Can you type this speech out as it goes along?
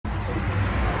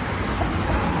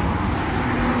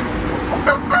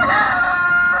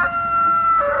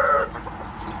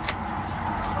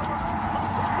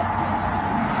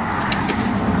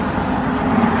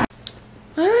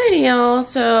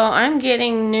I'm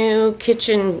getting new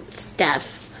kitchen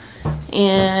stuff,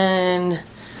 and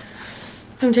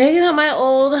I'm taking out my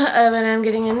old oven. I'm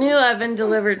getting a new oven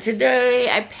delivered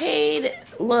today. I paid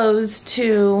Lowe's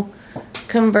to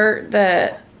convert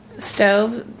the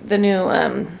stove, the new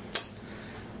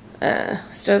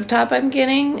stovetop I'm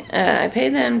getting. I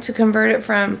paid them to convert it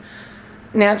from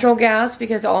natural gas,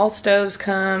 because all stoves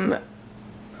come,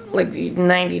 like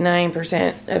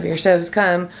 99% of your stoves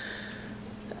come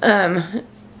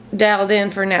dialed in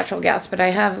for natural gas, but I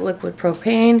have liquid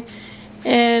propane,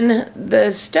 and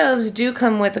the stoves do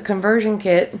come with a conversion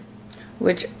kit,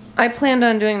 which I planned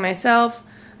on doing myself.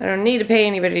 I don't need to pay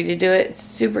anybody to do it. It's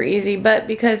super easy, but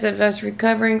because of us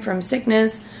recovering from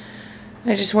sickness,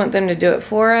 I just want them to do it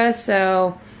for us.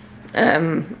 So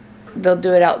they'll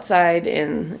do it outside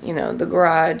in, you know, the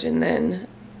garage, and then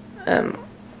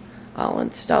I'll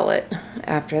install it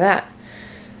after that.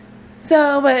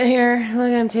 So, but here,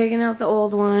 look, I'm taking out the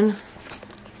old one.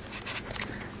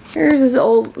 Here's this the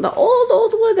old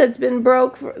one that's been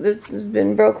broke. This has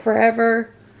been broke forever.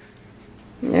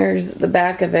 There's the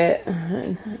back of it.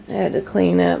 I had to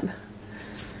clean up.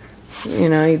 You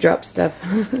know, you drop stuff.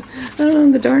 I don't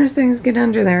know, the darnest things get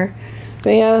under there. But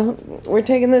yeah, we're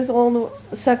taking this old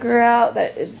sucker out.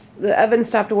 The oven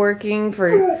stopped working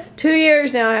for 2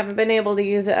 years now. I haven't been able to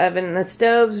use the oven. The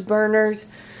stoves, burners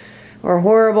are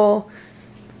horrible.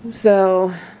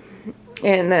 So,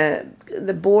 and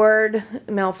the board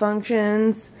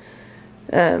malfunctions.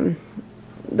 The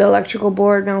electrical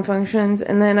board malfunctions.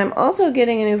 And then I'm also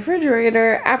getting a new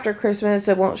refrigerator after Christmas.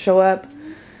 It won't show up.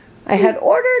 I had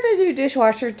ordered a new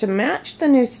dishwasher to match the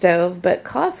new stove, but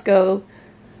Costco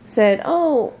said,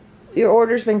 oh, your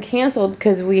order's been canceled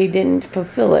because we didn't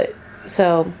fulfill it.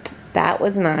 So that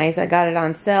was nice. I got it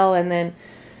on sale, and then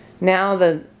now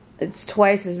it's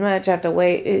twice as much. I have to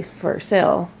wait for a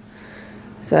sale.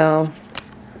 So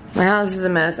my house is a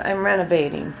mess. I'm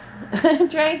renovating. I'm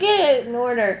trying to get it in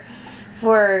order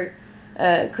for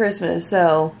Christmas.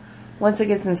 So once it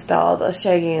gets installed, I'll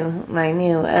show you my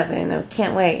new oven. I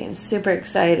can't wait. I'm super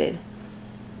excited.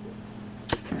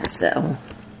 So,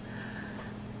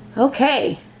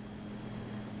 okay.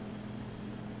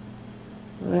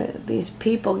 These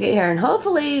people get here, and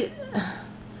hopefully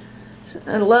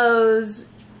Lowe's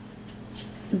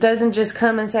doesn't just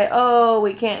come and say, oh,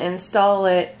 we can't install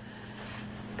it.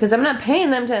 Because I'm not paying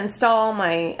them to install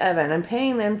my oven. I'm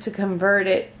paying them to convert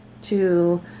it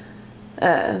to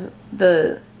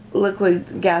the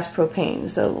liquid gas propane.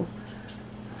 So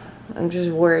I'm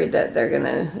just worried that they're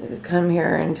gonna come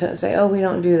here and say, oh, we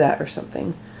don't do that or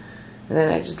something, and then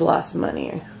I just lost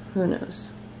money. Who knows?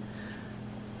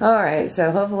 Alright,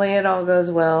 so hopefully it all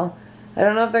goes well. I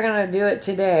don't know if they're gonna do it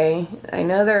today. I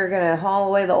know they're gonna haul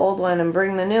away the old one and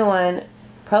bring the new one.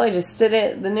 Probably just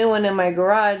the new one in my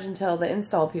garage until the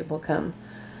install people come.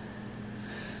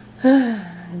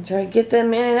 And try to get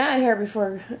them in and out of here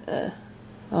before the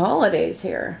holidays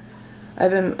here.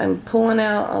 I'm pulling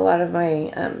out a lot of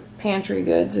my pantry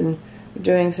goods and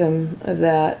doing some of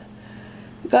that.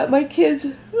 Got my kids'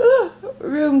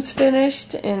 rooms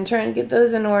finished and trying to get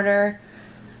those in order.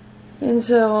 And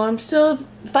so I'm still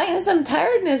fighting some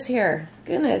tiredness here.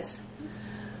 Goodness.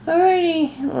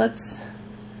 Alrighty,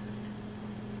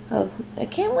 I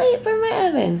can't wait for my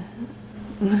oven.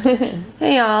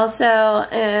 Hey y'all, so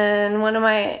in one of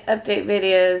my update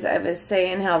videos I was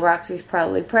saying how Roxy's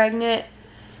probably pregnant,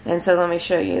 and so let me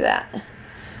show you that.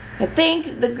 I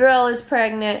think the girl is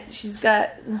pregnant. She's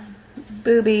got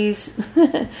boobies.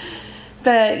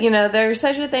 But you know, there's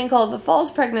such a thing called a false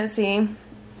pregnancy,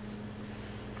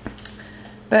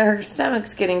 but her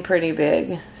stomach's getting pretty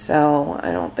big, so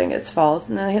I don't think it's false.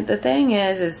 And the thing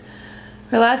is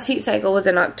her last heat cycle was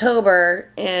in October,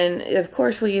 and of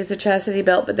course we used the chastity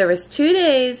belt, but there was 2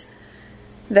 days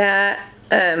that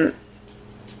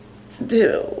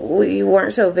we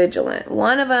weren't so vigilant.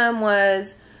 One of them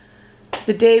was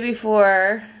the day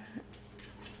before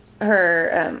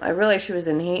her, I realized she was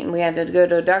in heat and we had to go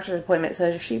to a doctor's appointment,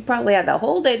 so she probably had the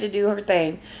whole day to do her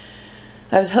thing.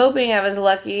 I was hoping I was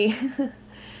lucky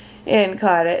and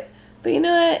caught it. But you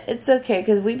know what? It's okay,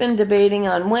 because we've been debating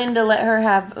on when to let her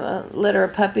have a litter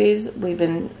of puppies.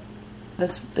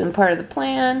 That's been part of the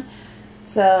plan.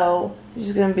 So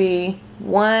she's going to be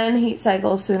one heat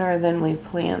cycle sooner than we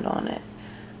planned on it.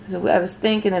 So I was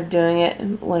thinking of doing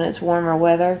it when it's warmer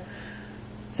weather,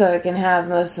 so I can have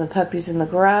most of the puppies in the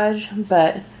garage.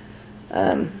 But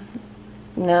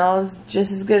now is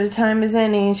just as good a time as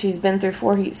any. She's been through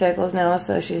 4 heat cycles now,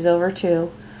 so she's over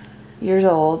 2 years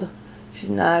old. She's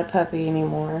not a puppy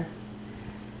anymore.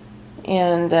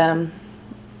 And,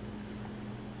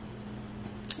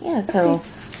 yeah, so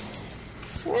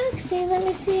Roxy, let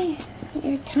me see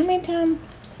your tummy tum.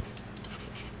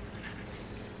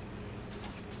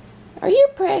 Are you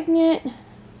pregnant?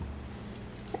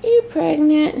 Are you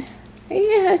pregnant? Are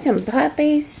you gonna have some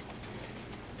puppies?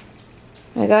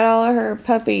 I got all of her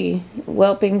puppy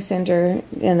whelping center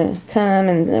gonna come,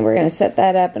 and then we're gonna set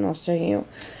that up, and I'll show you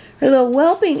her little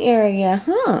whelping area,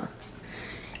 huh?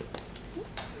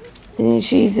 And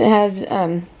she has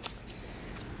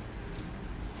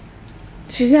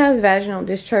vaginal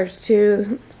discharge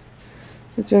too.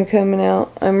 It's been coming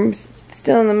out. I'm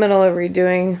still in the middle of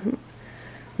redoing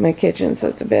my kitchen, so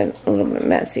it's a little bit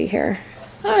messy here.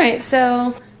 All right,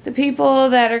 so the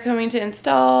people that are coming to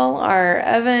install our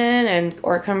oven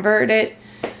or convert it,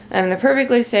 they're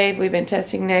perfectly safe. We've been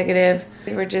testing negative.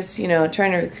 We're just, you know,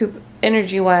 trying to recoup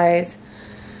energy-wise.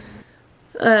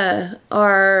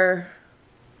 Our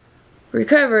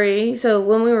recovery, so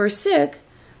when we were sick,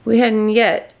 we hadn't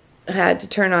yet had to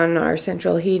turn on our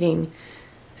central heating.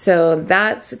 So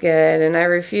that's good, and I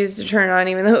refused to turn it on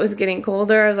even though it was getting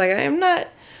colder. I was like, I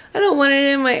don't want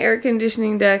it in my air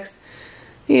conditioning ducts.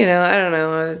 You know, I don't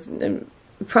know. I was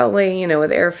probably, you know,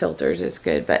 with air filters it's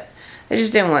good, but I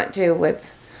just didn't want to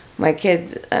with my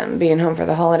kids being home for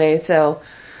the holidays. So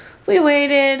we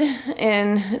waited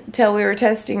until we were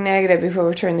testing negative before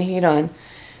we turned the heat on.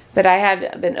 But I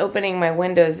had been opening my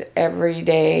windows every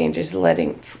day and just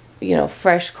letting, you know,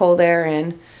 fresh cold air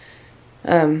in.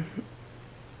 And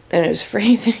it was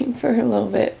freezing for a little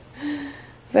bit.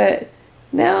 But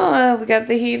now we got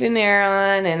the heat and air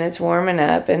on, and it's warming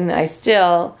up, and I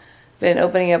still been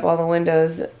opening up all the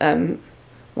windows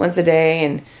once a day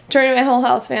and turning my whole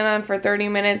house fan on for 30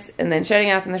 minutes and then shutting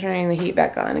off and then turning the heat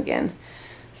back on again.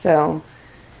 So,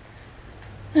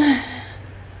 but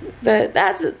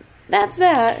that's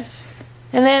that.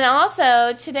 And then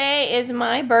also, today is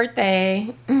my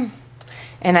birthday,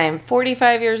 and I'm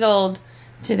 45 years old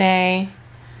today.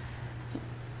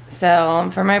 So,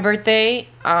 for my birthday,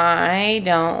 I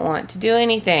don't want to do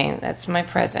anything. That's my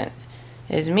present.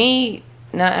 Is me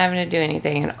not having to do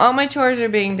anything. And all my chores are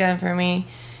being done for me.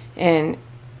 And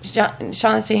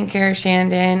Sean's taking care of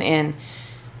Shandon. And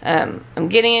I'm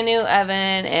getting a new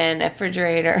oven and a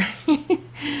refrigerator.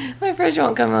 My fridge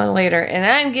won't come on later. And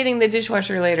I'm getting the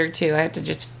dishwasher later, too. I have to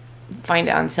just find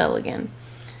it on sale again.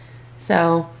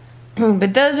 So,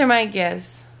 but those are my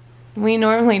gifts. We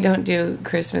normally don't do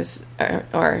Christmas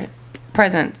or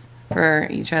presents for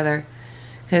each other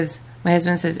because my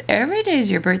husband says every day is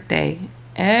your birthday,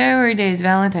 every day is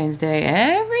Valentine's Day,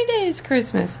 every day is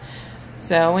Christmas.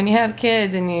 So when you have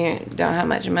kids and you don't have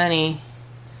much money,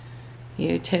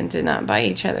 you tend to not buy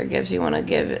each other gifts. You want to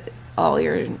give all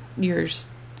your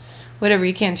whatever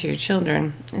you can to your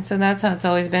children, and so that's how it's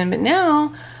always been. But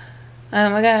now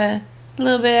I got a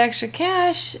little bit extra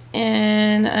cash,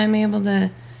 and I'm able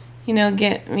to, you know,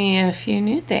 get me a few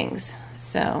new things.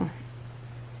 So,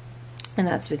 and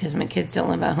that's because my kids don't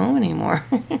live at home anymore.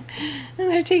 And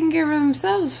they're taking care of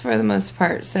themselves for the most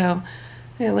part. So,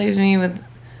 it leaves me with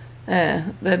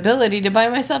the ability to buy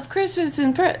myself Christmas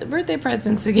and birthday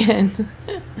presents again.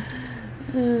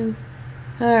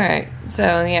 Alright,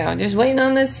 so yeah, just waiting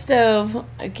on this stove.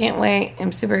 I can't wait.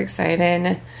 I'm super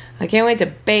excited. I can't wait to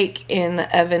bake in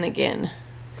the oven again.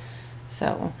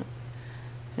 So,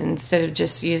 instead of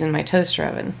just using my toaster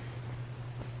oven.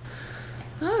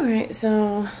 Alright,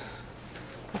 so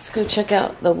let's go check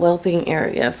out the whelping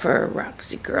area for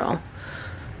Roxy girl.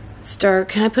 It's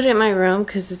dark. I put it in my room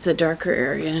because it's a darker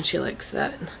area and she likes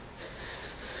that.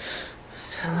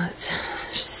 So let's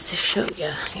just show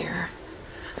you here.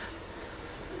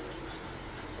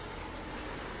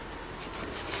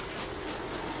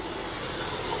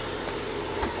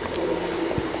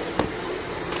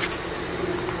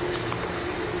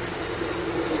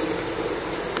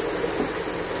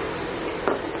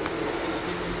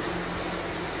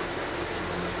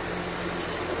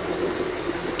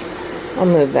 I'll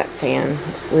move that fan.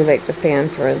 We like the fan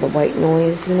for the white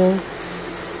noise, you know.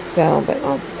 So, but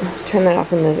I'll turn that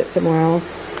off and move it somewhere else.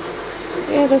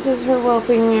 Yeah, this is her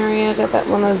whelping area. I got that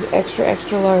one of those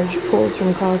extra large pools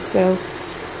from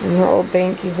Costco. And her old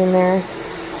banky's in there.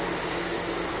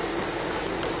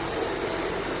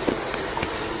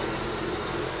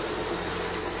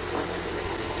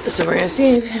 So we're going to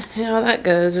see how that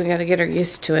goes. We got to get her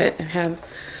used to it and have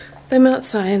them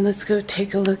outside. Let's go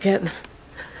take a look at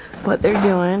what they're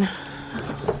doing.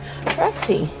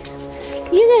 Roxy,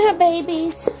 you gonna have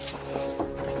babies?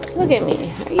 Look at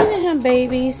me. Are you gonna have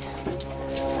babies?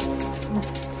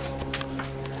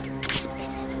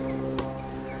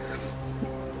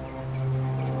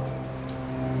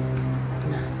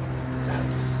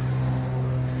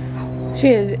 She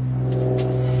is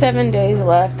 7 days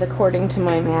left according to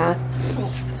my math.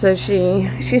 So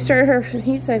she started her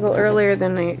heat cycle earlier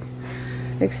than I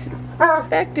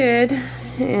expected,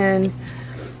 and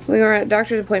we were at a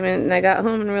doctor's appointment, and I got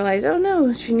home and realized, oh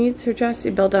no, she needs her chastity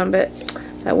belt on, but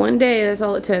that one day, that's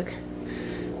all it took.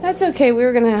 That's okay, we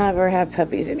were gonna have her have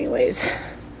puppies anyways.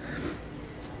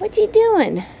 What you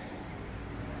doing?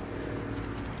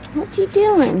 What you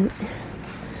doing?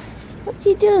 What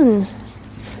you doing?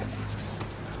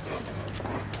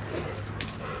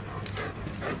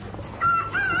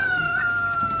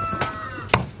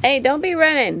 Hey, don't be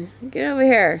running. Get over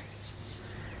here.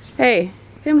 Hey,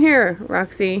 come here,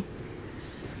 Roxy.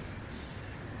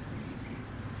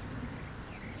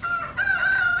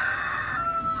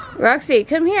 Roxy,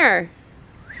 come here.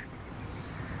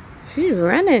 She's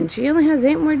running. She only has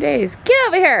 8 more days. Get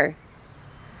over here.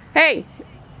 Hey.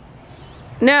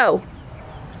 No.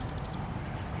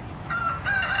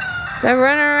 Stop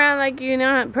running around like you're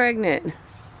not pregnant.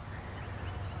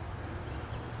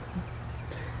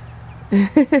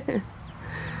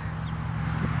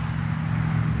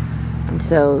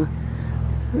 So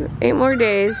 8 more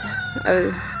days. I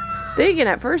was thinking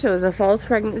at first it was a false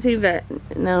pregnancy, but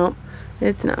no,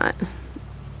 it's not.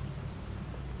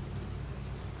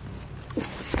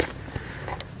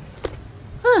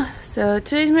 So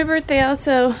today's my birthday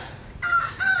also.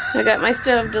 I got my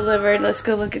stove delivered. Let's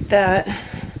go look at that.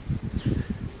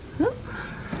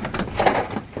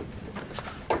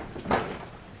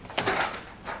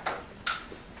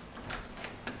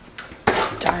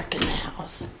 Dark in the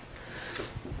house.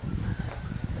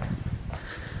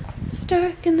 It's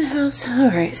dark in the house.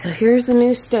 Alright, so here's the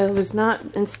new stove. It's not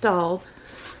installed.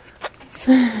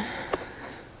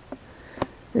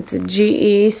 It's a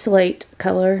GE slate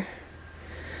color.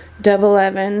 Double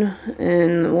oven.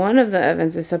 And one of the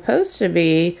ovens is supposed to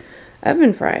be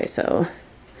oven fry. So,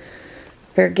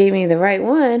 Bear gave me the right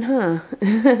one, huh?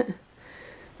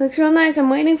 Looks real nice.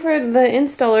 I'm waiting for the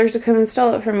installers to come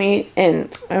install it for me,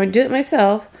 and I would do it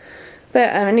myself,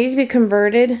 but it needs to be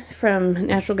converted from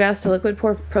natural gas to liquid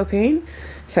propane,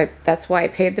 so that's why I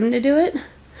paid them to do it.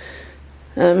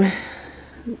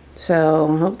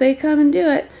 So I hope they come and do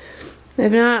it.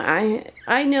 If not,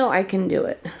 I know I can do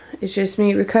it. It's just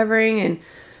me recovering, and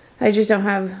I just don't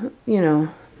have, you know,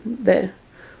 the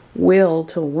will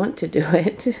to want to do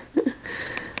it.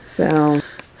 So,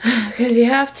 because you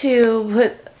have to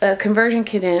put a conversion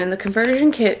kit in, and the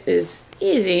conversion kit is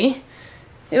easy.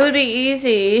 It would be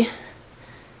easy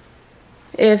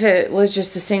if it was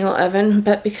just a single oven,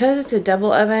 but because it's a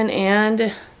double oven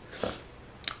and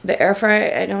the air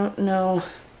fry, I don't know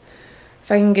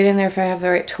if I can get in there if I have the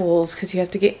right tools, because you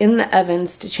have to get in the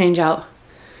ovens to change out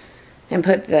and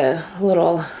put the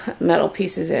little metal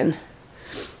pieces in,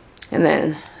 and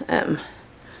then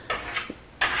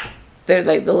they're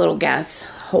like the little gas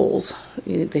holes.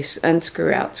 They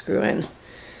unscrew out, screw in.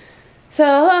 So,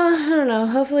 I don't know.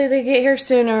 Hopefully they get here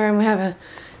sooner and we have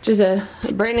just a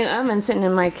brand new oven sitting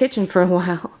in my kitchen for a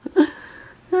while.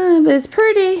 But it's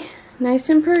pretty. Nice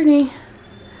and pretty.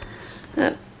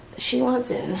 She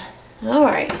wants in.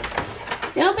 Alright.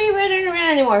 Don't be running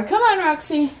around anymore. Come on,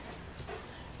 Roxy.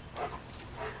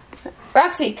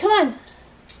 Roxy, come on.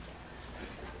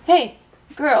 Hey,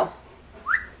 girl.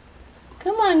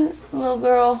 Come on, little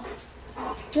girl.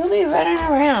 Don't be running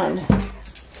around.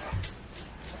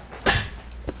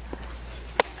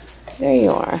 There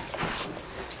you are.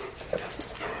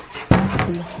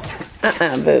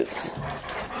 Boots.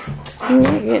 You're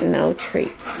not getting no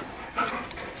treats.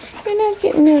 You're not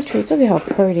getting no treats. Look at how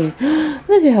pretty.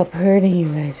 Look at how pretty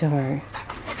you guys are.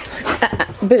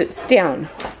 Boots, down.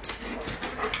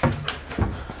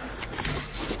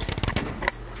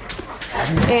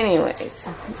 Anyways.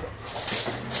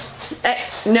 Hey,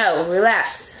 no,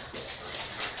 relax.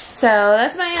 So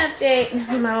that's my update,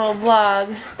 my little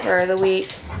vlog for the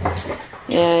week.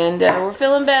 And we're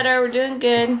feeling better, we're doing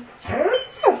good.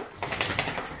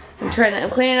 I'm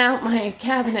cleaning out my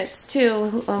cabinets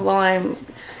too while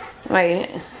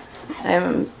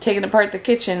I'm taking apart the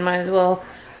kitchen. Might as well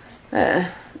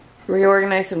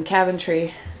reorganize some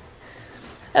cabinetry.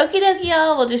 Okie dokie,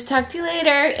 y'all. We'll just talk to you later,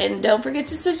 and don't forget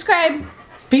to subscribe.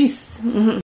 Peace.